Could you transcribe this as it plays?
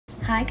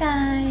Hi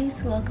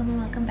guys,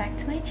 welcome back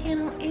to my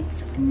channel.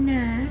 It's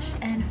Nash,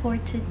 and for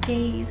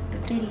today's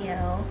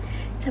video,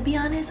 to be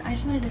honest, I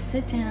just wanted to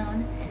sit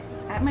down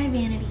at my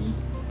vanity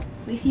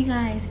with you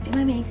guys, do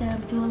my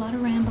makeup, do a lot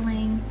of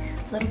rambling,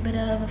 a little bit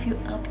of a few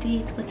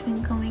updates, what's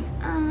been going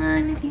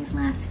on these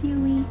last few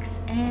weeks,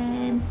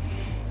 and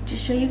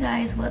just show you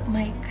guys what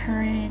my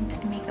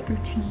current makeup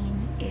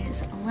routine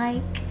is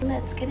like.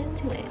 Let's get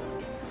into it.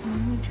 Let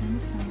me turn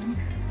this on.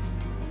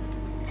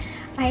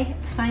 I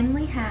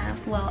finally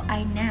have, well,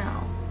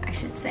 I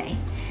should say,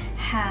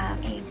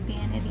 have a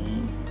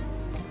vanity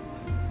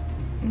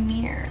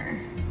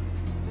mirror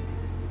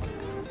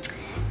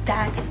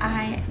that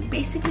I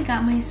basically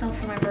got myself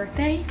for my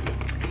birthday,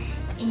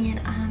 and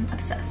I'm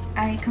obsessed.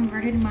 I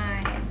converted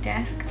my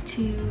desk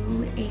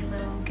to a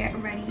little get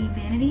ready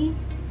vanity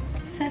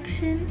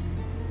section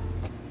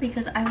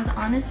because I was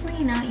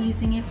honestly not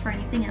using it for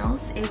anything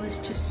else. It was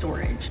just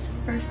storage. So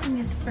first thing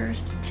is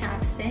first,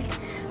 chapstick,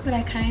 but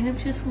I kind of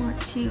just want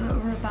to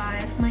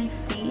revive my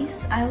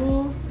face. I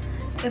will,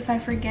 if I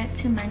forget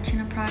to mention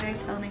a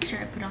product, I'll make sure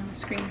I put it on the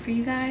screen for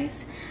you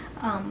guys.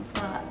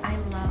 But I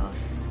love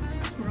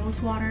rose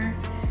water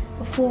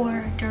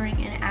before, during,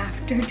 and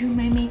after doing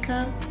my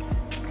makeup,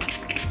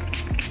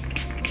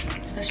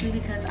 especially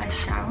because I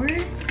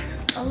showered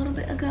a little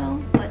bit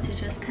ago, but to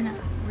just kind of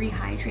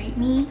rehydrate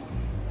me,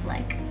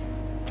 like,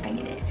 I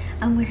need it.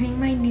 I'm wearing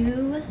my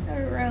new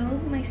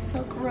robe, my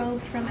silk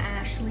robe from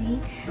Ashley.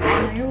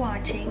 I know you're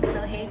watching,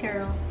 so hey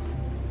girl.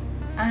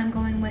 I'm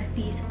going with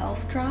these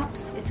e.l.f.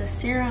 drops. It's a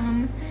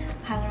serum,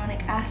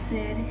 hyaluronic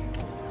acid.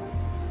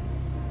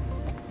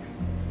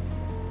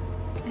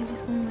 I'm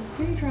just going with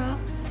 3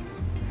 drops.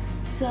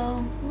 So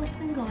what's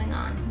been going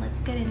on?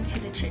 Let's get into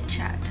the chit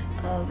chat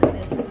of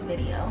this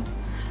video.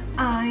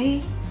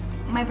 My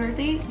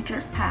birthday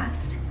just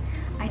passed.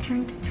 I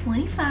turned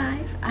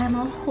 25. I'm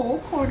a whole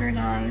quarter,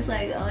 guys.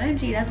 Like,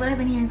 OMG, that's what I've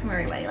been hearing from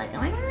everybody. Like, oh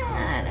my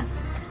god,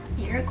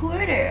 you're a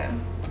quarter.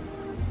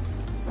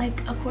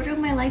 Like, a quarter of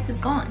my life is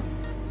gone.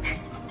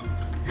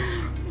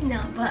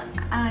 No, but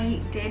I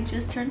did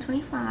just turn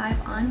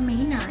 25 on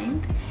May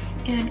 9th,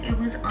 and it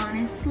was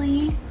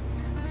honestly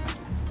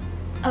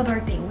a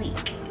birthday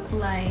week.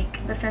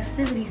 Like, the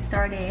festivities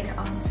started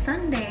on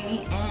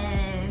Sunday,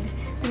 and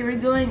they were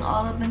going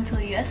all up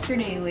until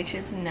yesterday, which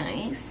is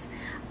nice.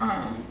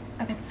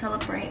 I got to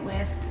celebrate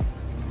with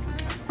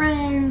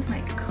friends,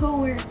 my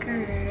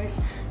co-workers,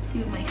 a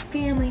few of my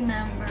family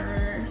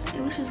members.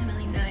 It was just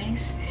really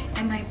nice.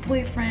 And my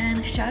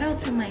boyfriend, shout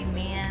out to my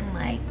man.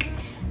 Like,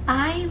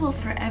 I will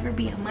forever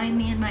be my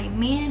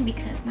man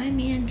because my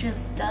man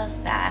just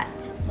does that.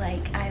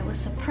 Like, I was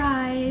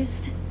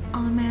surprised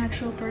on my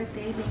actual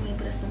birthday being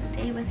able to spend the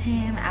day with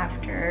him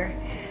after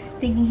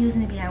thinking he was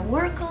gonna be at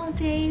work all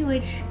day,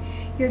 which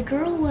your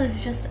girl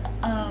was just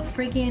a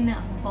freaking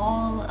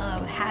ball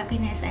of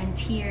happiness and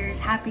tears,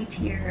 happy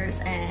tears,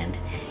 and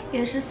it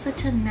was just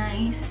such a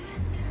nice,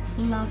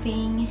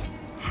 loving,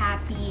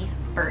 happy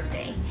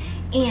birthday.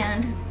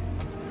 And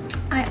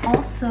I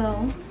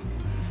also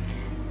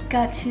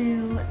got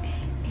to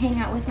hang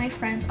out with my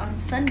friends on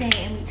Sunday,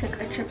 and we took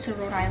a trip to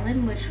Rhode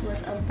Island, which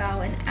was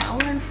about an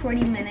hour and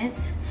 40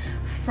 minutes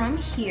from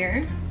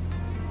here,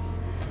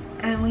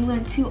 and we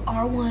went to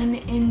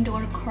R1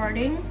 indoor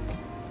karting.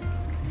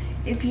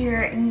 If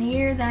you're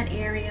near that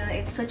area,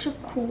 it's such a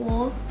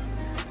cool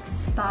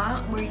spot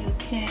where you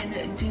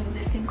can do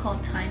this thing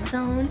called time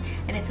zone,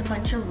 and it's a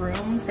bunch of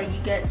rooms that you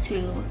get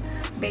to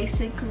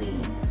basically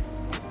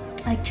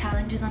like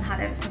challenges on how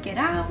to get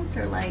out,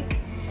 or like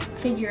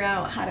figure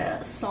out how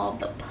to solve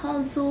the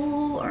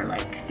puzzle, or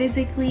like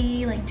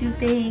physically like do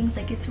things.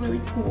 Like, it's really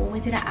cool. We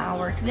did an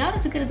hour. To be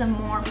honest, we could have done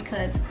more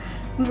because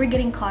we were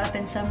getting caught up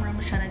in some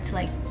rooms trying to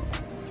like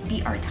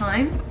beat our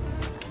time.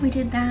 We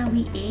did that,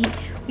 we ate,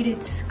 we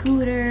did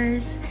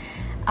scooters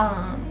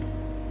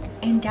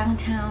in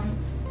downtown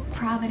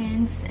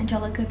Providence.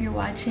 Angelica, if you're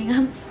watching,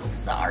 I'm so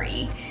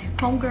sorry.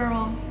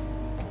 Homegirl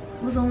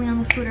was only on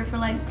the scooter for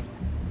like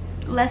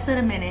less than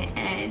a minute,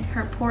 and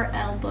her poor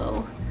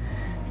elbow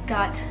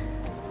got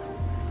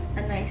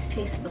a nice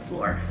taste of the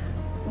floor.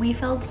 We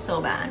felt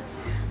so bad.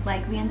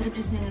 Like, we ended up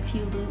just doing a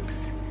few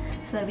loops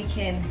so that we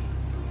can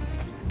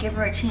give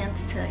her a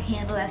chance to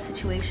handle that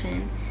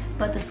situation.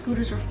 But the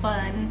scooters were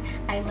fun.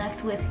 I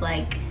left with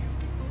like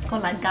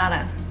con la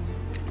gana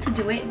to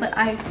do it, but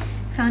I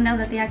found out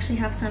that they actually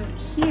have some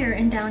here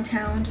in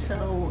downtown,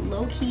 so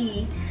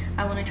low-key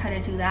I want to try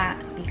to do that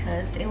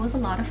because it was a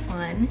lot of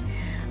fun.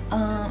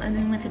 And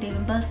then we went to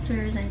Dave &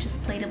 Buster's and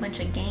just played a bunch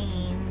of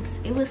games.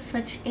 It was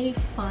such a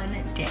fun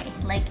day.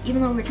 Like,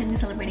 even though we were technically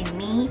celebrating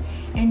me,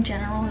 in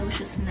general, it was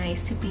just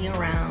nice to be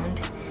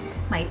around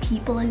my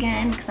people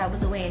again, because I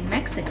was away in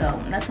Mexico,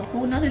 and that's a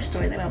whole nother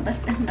story that I'm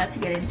about to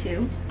get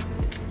into.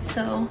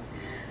 So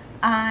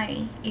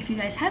if you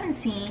guys haven't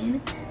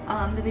seen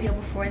the video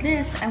before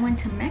this, I went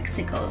to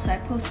Mexico, so I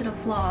posted a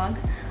vlog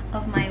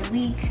of my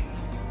week,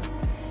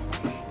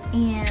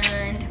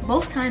 and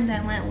both times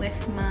I went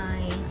with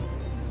my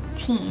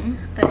team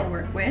that I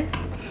work with,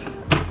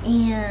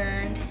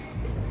 and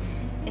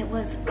It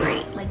was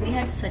great. Like, we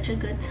had such a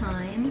good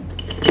time.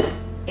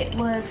 It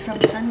was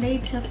from Sunday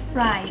to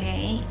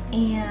Friday,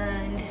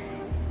 and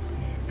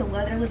the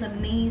weather was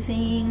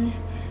amazing.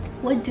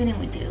 What didn't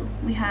we do?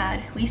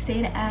 We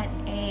stayed at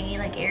a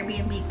like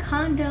Airbnb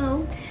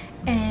condo,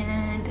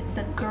 and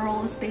the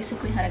girls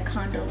basically had a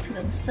condo to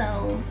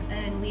themselves,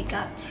 and we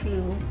got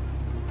to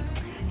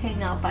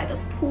hang out by the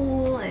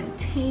pool and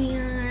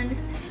tan.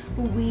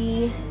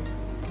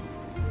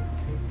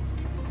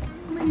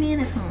 My man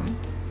is home.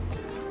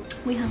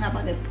 We hung out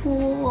by the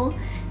pool,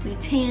 we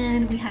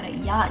tanned, we had a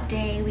yacht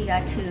day. We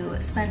got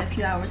to spend a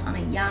few hours on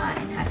a yacht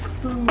and had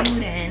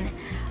food and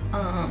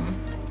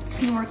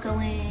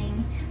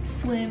snorkeling,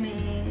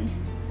 swimming,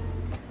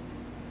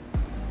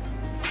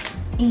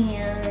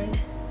 and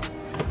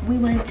we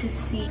went to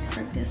see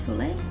Cirque du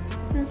Soleil,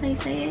 as they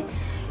say it.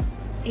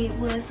 It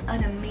was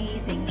an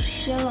amazing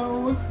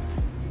show.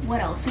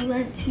 What else? We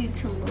went to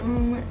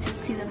Tulum to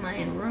see the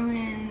Mayan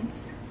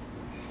ruins,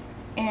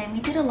 and we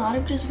did a lot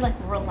of just like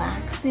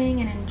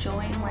relaxing and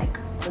enjoying like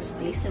the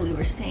space that we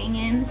were staying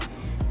in.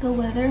 The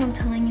weather, I'm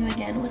telling you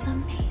again, was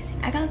amazing.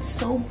 I got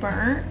so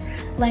burnt.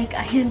 Like,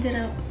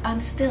 I'm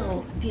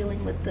still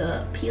dealing with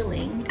the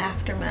peeling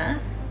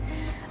aftermath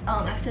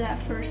after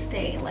that first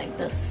day. Like,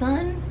 the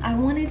sun, I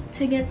wanted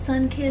to get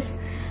sun-kissed.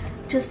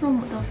 Just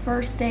from the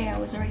first day, I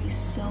was already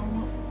so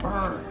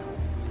burnt.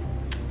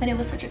 But it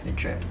was such a good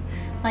trip.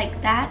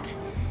 Like, that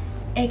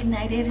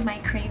ignited my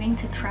craving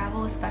to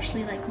travel,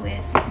 especially like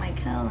with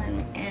Michael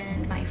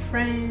and my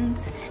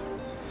friends.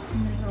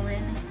 I'm gonna go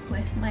in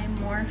with my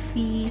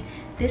Morphe.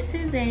 This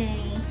is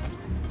a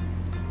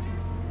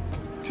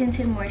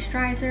tinted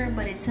moisturizer,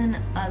 but it's in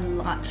a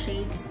lot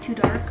shades too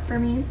dark for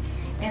me,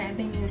 and I've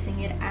been using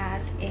it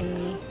as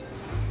a,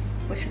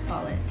 what you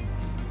call it,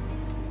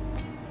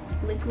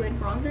 liquid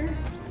bronzer.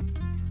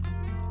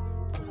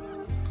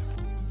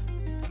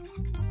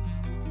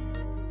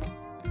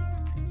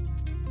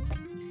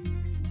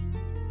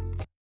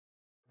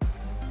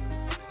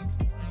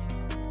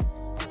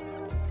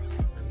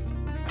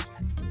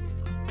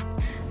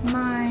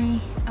 My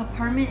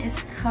apartment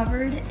is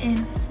covered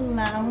in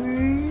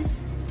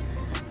flowers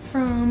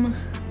from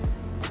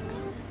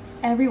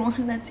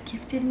everyone that's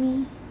gifted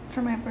me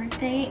for my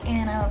birthday,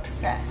 and I'm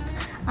obsessed.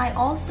 I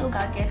also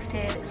got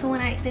gifted, so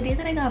the day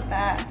that I got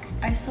back,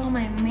 I saw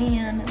my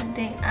man the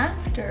day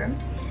after.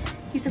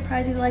 He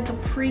surprised me with like a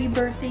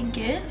pre-birthday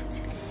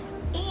gift,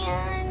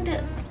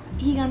 and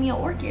he got me an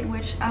orchid,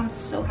 which I'm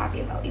so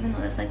happy about, even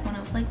though that's like one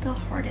of like the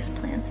hardest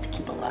plants to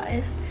keep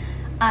alive.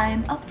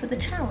 I'm up for the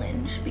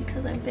challenge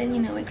because I've been,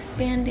 you know,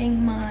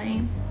 expanding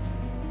my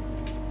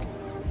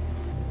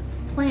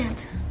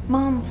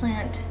mom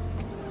plant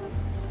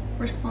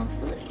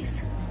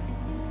responsibilities.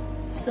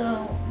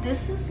 So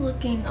this is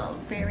looking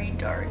very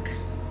dark.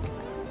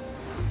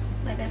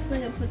 Like, I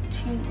feel like I put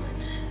too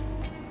much.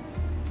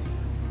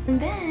 And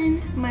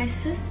then my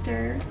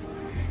sister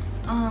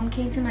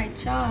came to my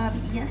job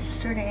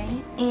yesterday,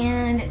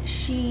 and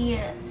she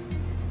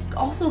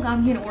also got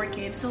me an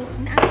orchid. So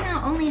now I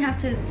not only have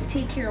to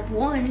take care of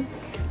one,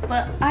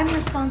 but I'm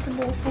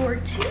responsible for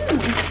two.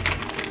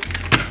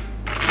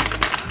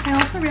 I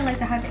also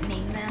realized I haven't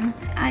named them.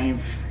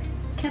 I've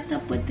kept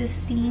up with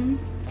this theme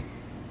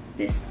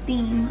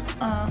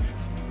of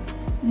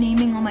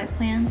naming all my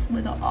plants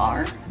with an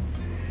R,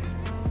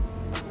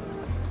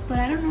 but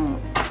I don't know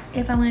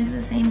if I want to do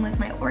the same with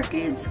my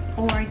orchids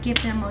or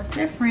give them a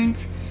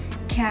different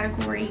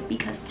category,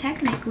 because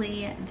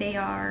technically they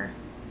are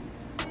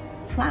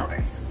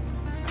flowers.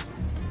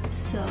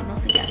 So no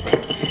sé qué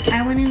hacer.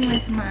 I went in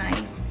with my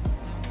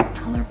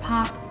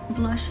ColourPop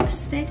blush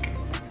stick.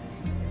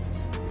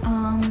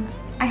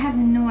 I have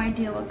no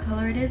idea what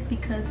color it is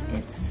because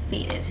it's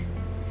faded,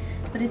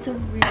 but it's a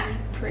really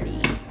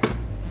pretty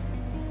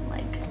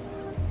like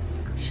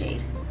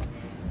shade.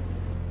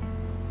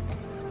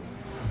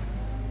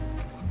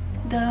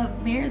 The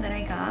mirror that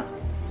I got,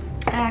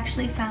 I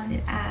actually found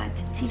it at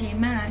TJ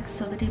Maxx.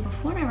 So the day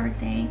before my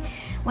birthday,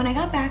 when I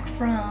got back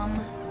from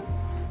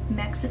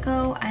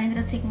Mexico, I ended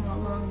up taking a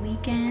long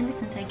weekend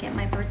since I get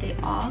my birthday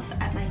off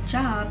at my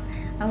job.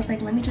 I was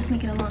like, let me just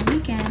make it a long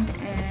weekend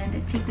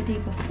and take the day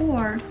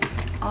before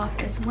off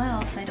as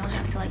well, so I don't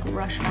have to like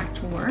rush back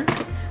to work,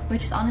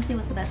 which is honestly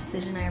was the best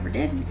decision I ever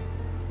did.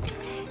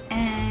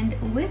 And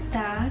with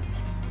that,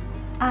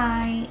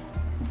 I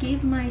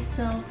gave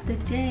myself the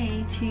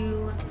day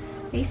to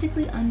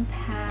basically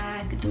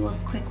unpack, do a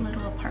quick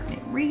little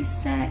apartment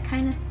reset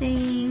kind of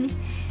thing.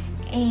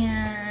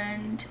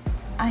 And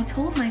I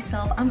told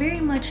myself I'm very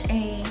much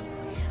a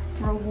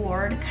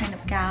reward kind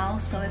of gal,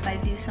 so if I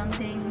do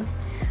something,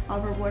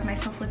 I'll reward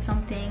myself with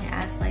something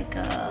as like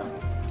a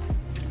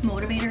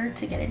motivator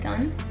to get it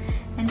done.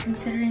 And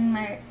considering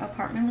my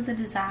apartment was a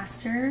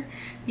disaster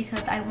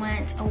because I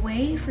went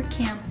away for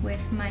camp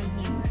with my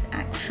youth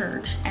at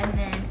church, and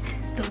then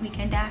the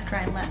weekend after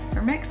I left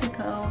for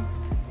Mexico,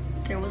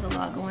 there was a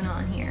lot going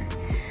on here.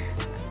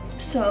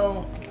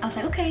 So I was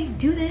like, okay,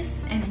 do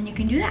this and then you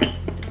can do that.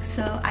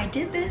 So I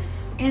did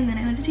this, and then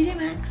I went to TJ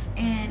Maxx,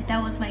 and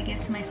that was my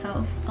gift to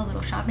myself, a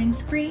little shopping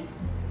spree.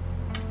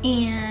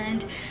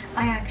 And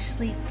I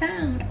actually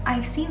found,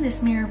 I've seen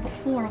this mirror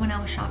before when I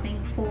was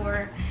shopping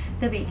for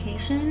the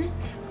vacation,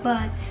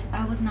 but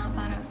I was not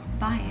about to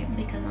buy it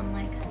because I'm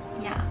like,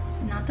 yeah,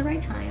 not the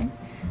right time.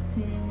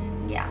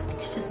 Yeah,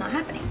 it's just not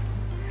happening.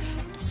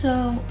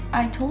 So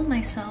I told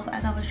myself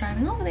as I was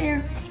driving over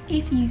there,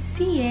 if you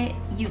see it,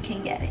 you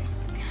can get it.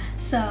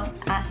 So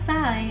I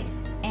saw it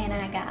and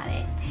I got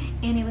it.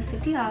 And it was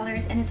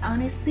 $50, and it's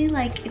honestly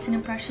like, it's an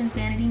Impressions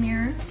vanity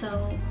mirror.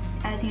 So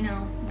as you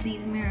know,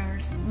 these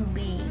mirrors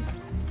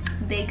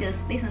they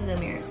some good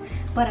mirrors.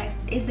 But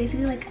it's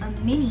basically like a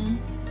mini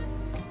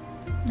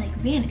like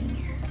vanity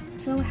mirror.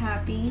 So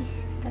happy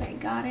that I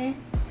got it.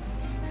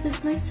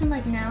 It's nice to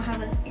like now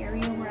have an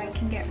area where I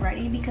can get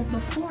ready, because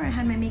before I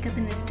had my makeup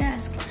in this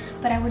desk,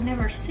 but I would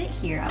never sit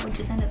here. I would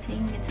just end up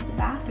taking it to the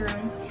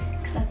bathroom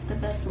because that's the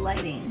best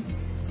lighting.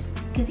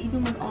 Because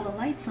even with all the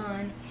lights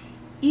on,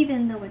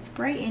 even though it's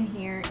bright in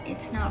here,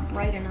 it's not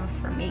bright enough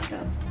for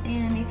makeup.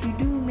 And if you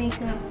do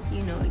makeup,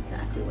 you know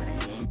exactly what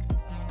I mean.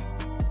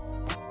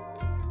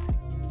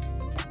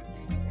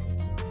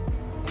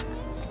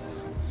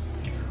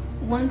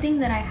 One thing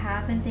that I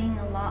have been thinking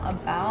a lot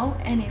about,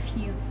 and if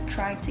you've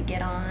tried to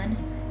get on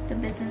the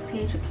business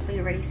page, you'll probably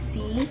already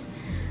see,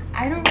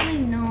 I don't really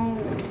know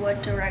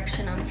what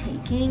direction I'm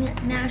taking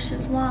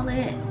Nash's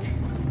wallet,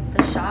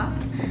 the shop.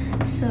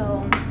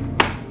 So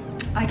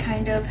I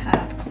kind of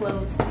have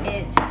closed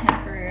it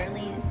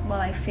temporarily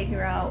while I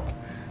figure out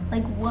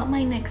like what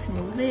my next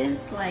move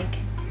is. Like,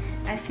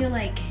 I feel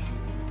like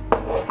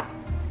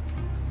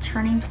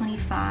turning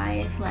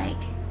 25, like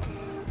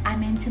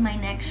I'm into my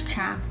next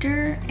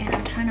chapter and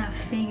I'm trying to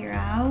figure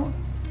out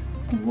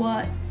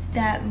what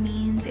that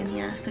means in the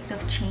aspect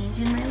of change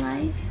in my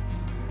life.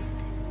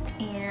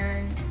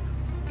 And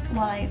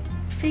while I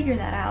figure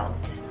that out,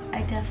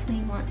 I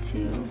definitely want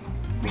to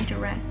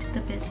redirect the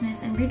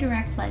business and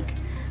redirect like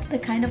the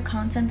kind of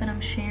content that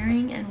I'm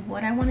sharing and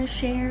what I want to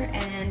share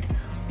and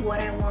what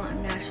I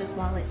want Nash's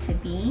wallet to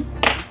be.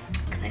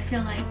 Because I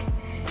feel like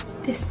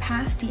this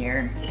past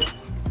year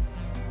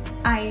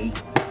I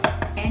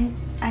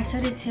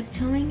started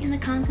tiptoeing in the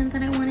content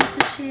that I wanted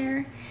to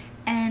share,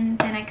 and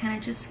then I kind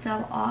of just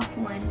fell off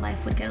when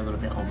life would get a little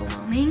bit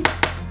overwhelming.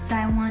 So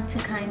I want to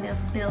kind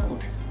of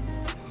build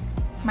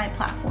my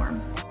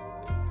platform.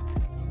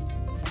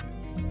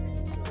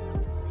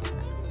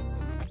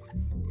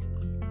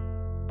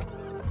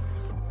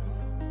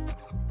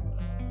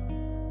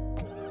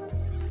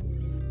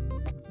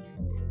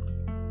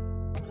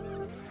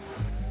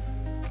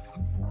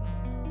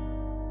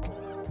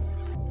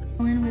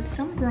 In with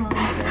some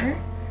bronzer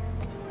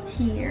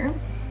here.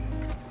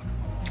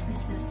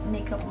 This is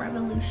Makeup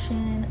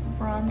Revolution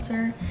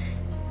bronzer.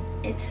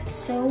 It's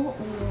so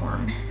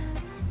warm,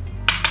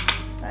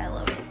 but I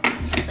love it.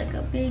 This is just like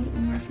a big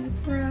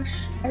Morphe brush.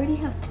 I already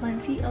have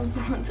plenty of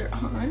bronzer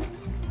on,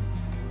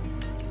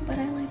 but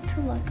I like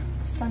to look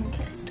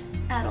sun-kissed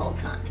at all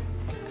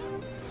times.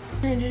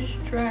 I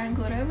just drag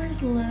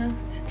whatever's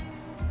left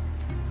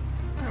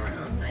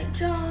around my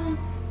jaw,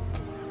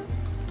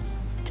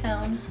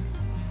 down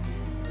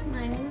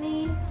my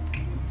neck,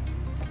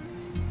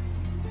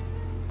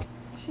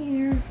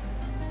 here.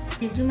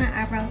 I do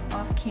my eyebrows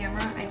off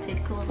camera. I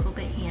did go a little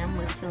bit ham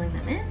with filling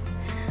them in,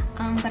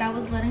 but I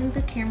was letting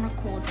the camera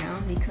cool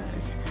down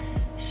because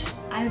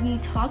I be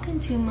talking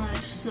too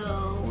much,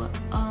 so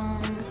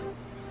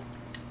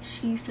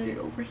she started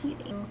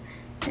overheating.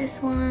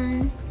 This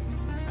one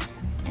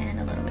and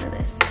a little bit of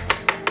this.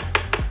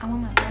 I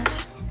want my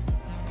blush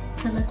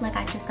to look like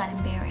I just got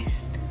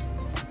embarrassed.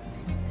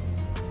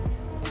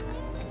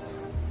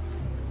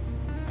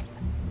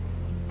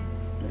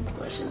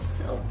 This is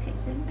so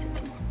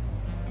pigmented.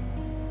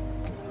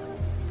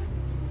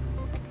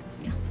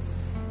 Yes.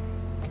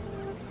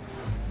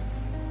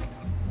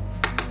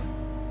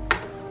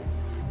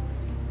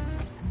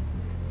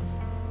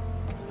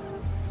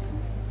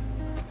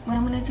 What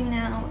I'm gonna do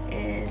now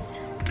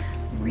is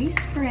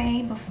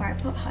respray before I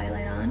put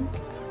highlight on.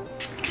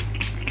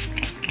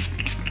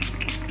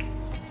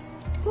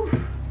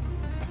 Whew.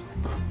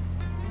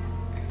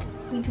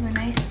 We do a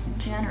nice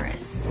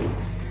generous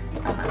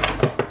amount.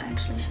 I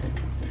actually should have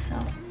kept this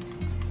out.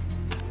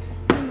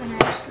 I'm gonna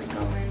actually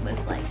go in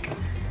with like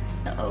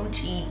the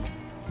OG.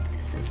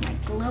 This is my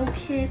glow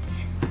kit.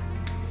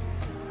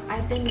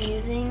 I've been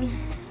using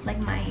like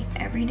my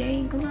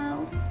everyday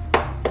glow,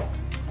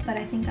 but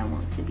I think I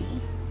want to be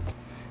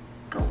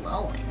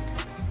glowing.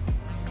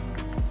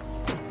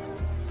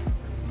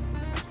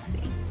 Let's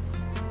see.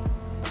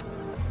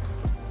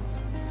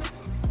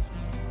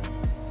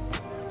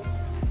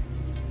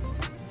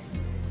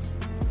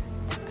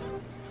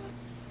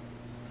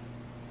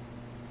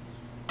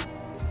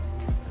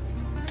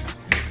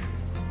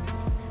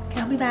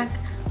 I'll be back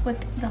with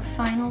the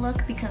final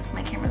look because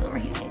my camera's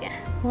overheating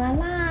again.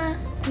 Voila!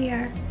 We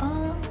are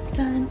all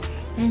done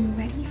and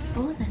ready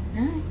for the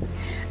night.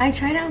 I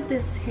tried out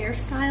this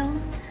hairstyle.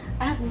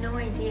 I have no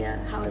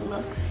idea how it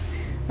looks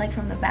like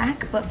from the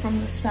back, but from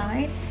the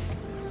side,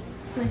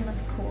 it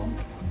looks cool.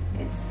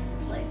 It's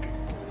like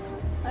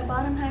My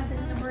bottom half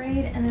is a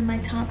braid and then my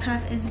top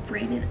half is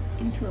braided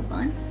into a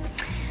bun.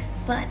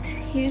 But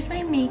here's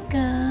my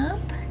makeup.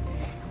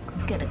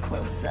 Let's get a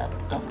close-up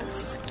of the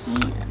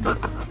skin.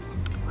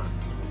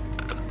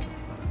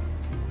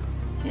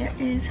 Here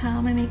is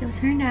how my makeup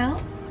turned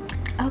out.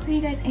 I hope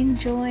you guys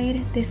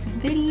enjoyed this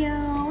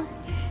video.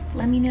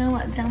 Let me know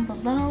down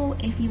below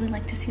if you would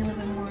like to see a little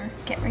bit more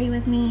get ready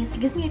with me. So it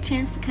gives me a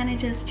chance to kind of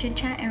just chit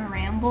chat and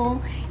ramble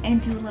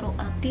and do little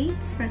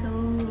updates for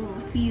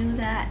those of you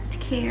that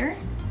care.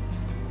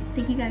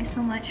 Thank you guys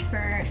so much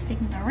for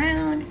sticking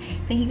around.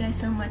 Thank you guys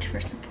so much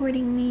for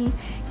supporting me.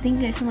 Thank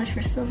you guys so much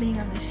for still being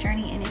on this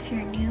journey. And if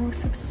you're new,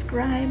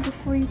 subscribe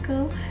before you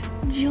go.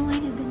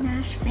 Join the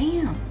Nash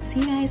fam. See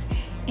you guys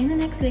in the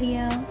next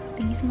video.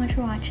 Thank you so much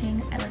for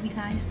watching. I love you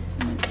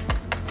guys.